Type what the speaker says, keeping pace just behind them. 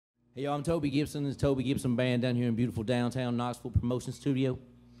Hey, y'all, I'm Toby Gibson. This is Toby Gibson Band down here in beautiful downtown Knoxville ProMotion Studio.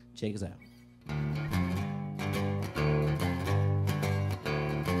 Check us out.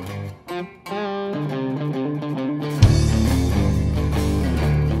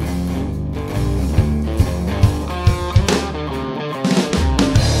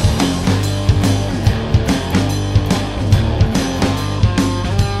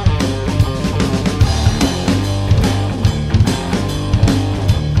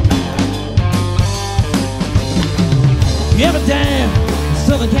 You ever down in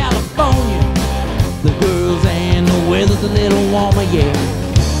Southern California? The girls and the weather's a little warmer, yeah.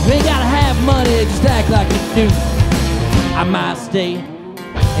 You ain't gotta have money, just act like you do. I might stay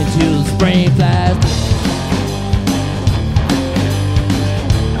until the spring flies.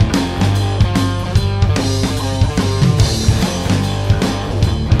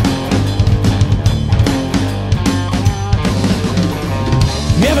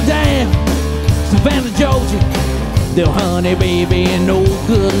 You ever down in Savannah, Georgia? The honey baby and no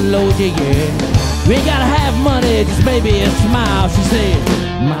good Lord, yeah. You ain't gotta have money, just maybe a smile. She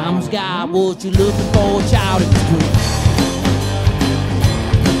said, Mama's got what you're looking for, child, it's true.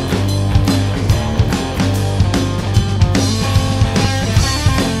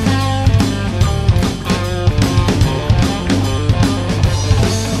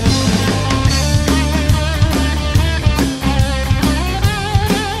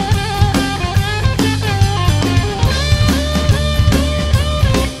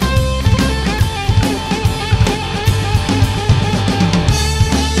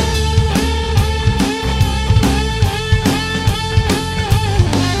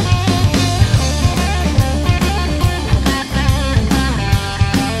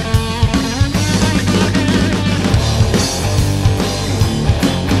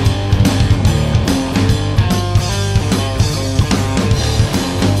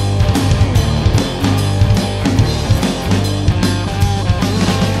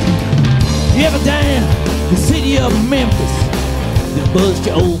 You ever down the city of Memphis? They'll bust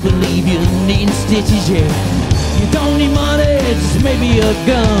you open, leave you needing stitches, yeah. You don't need money, just maybe a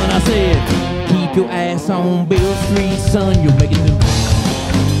gun. I said, keep your ass on Bill Street, son, you're making new.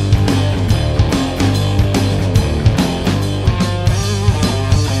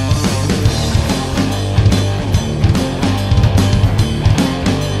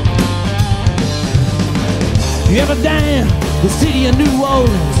 You ever down the city of New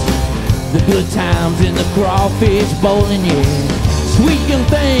Orleans? The good times in the crawfish bowling, yeah. Sweet young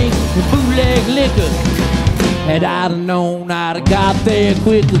things with bootleg liquor. Had I have known, I'd have got there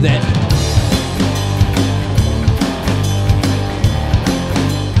quicker than.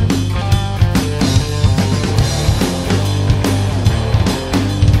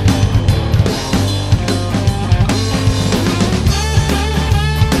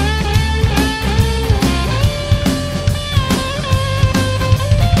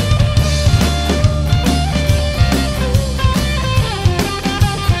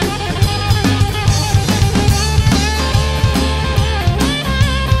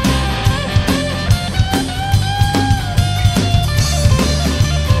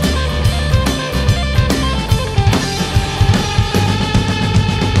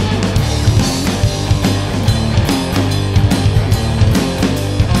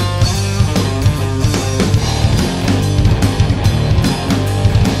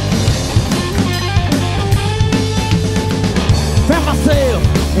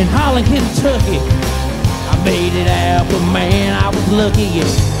 In Holland, Kentucky, I made it out, but man, I was lucky, yeah.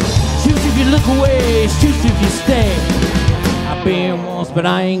 Shoot if you look away, shoot if you stay. I've been once, but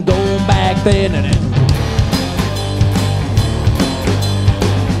I ain't going back there.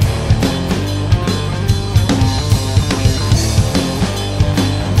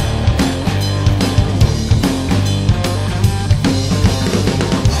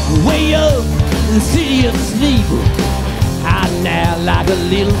 Way up in the city of Sleeper, hiding out like a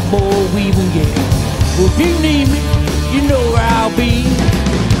little boy weevil, yeah. Well, if you need me, you know where I'll be.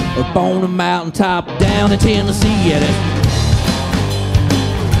 Up on the mountaintop down in Tennessee, yeah.